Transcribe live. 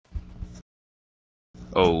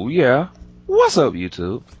Oh yeah, what's up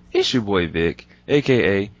YouTube? It's your boy Vic,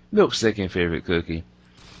 aka Milk's second favorite cookie.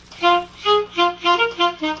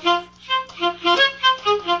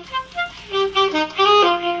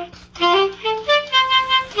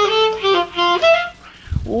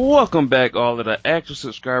 Welcome back all of the active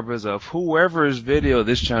subscribers of whoever's video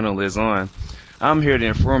this channel is on. I'm here to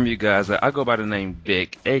inform you guys that I go by the name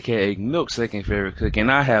Vic, aka Milk's second favorite cookie,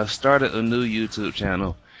 and I have started a new YouTube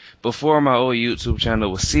channel. Before, my old YouTube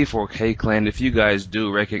channel was C4K Clan, if you guys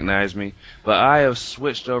do recognize me, but I have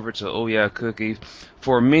switched over to OhYeahCookie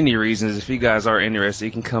for many reasons. If you guys are interested,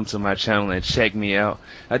 you can come to my channel and check me out.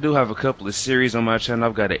 I do have a couple of series on my channel.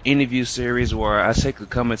 I've got an interview series where I take a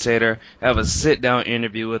commentator, have a sit-down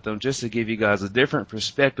interview with them just to give you guys a different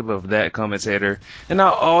perspective of that commentator. And I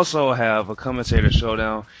also have a commentator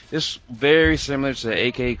showdown. It's very similar to the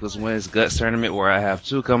AK=Wins Guts tournament where I have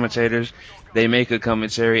two commentators. They make a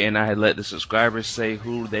commentary, and I had let the subscribers say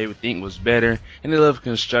who they would think was better, and they love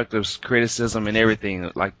constructive criticism and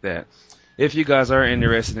everything like that. If you guys are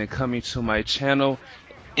interested in coming to my channel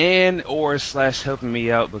and or / helping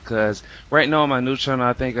me out, because right now on my new channel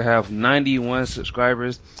I think I have 91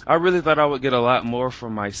 subscribers. I really thought I would get a lot more for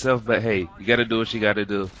myself, but hey, you gotta do what you gotta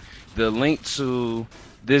do. The link to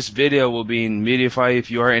this video will be in Mediafire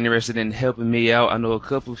if you are interested in helping me out. I know a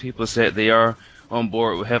couple of people said they are on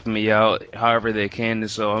board with helping me out however they can,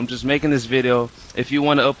 and so I'm just making this video. If you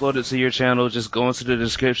want to upload it to your channel, just go into the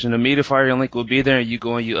description. The Mediafire link will be there, and you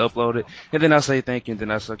go and you upload it, and then I'll say thank you, and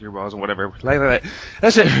then I'll suck your balls and whatever like that.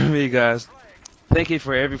 That's it for me, guys. Thank you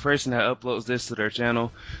for every person that uploads this to their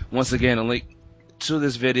channel. Once again, a link to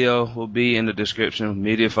this video will be in the description,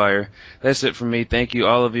 Mediafire. That's it for me. Thank you,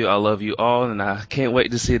 all of you. I love you all, and I can't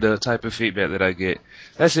wait to see the type of feedback that I get.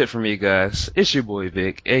 That's it for me, guys. It's your boy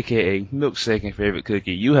Vic, aka Milk's second favorite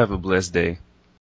cookie. You have a blessed day.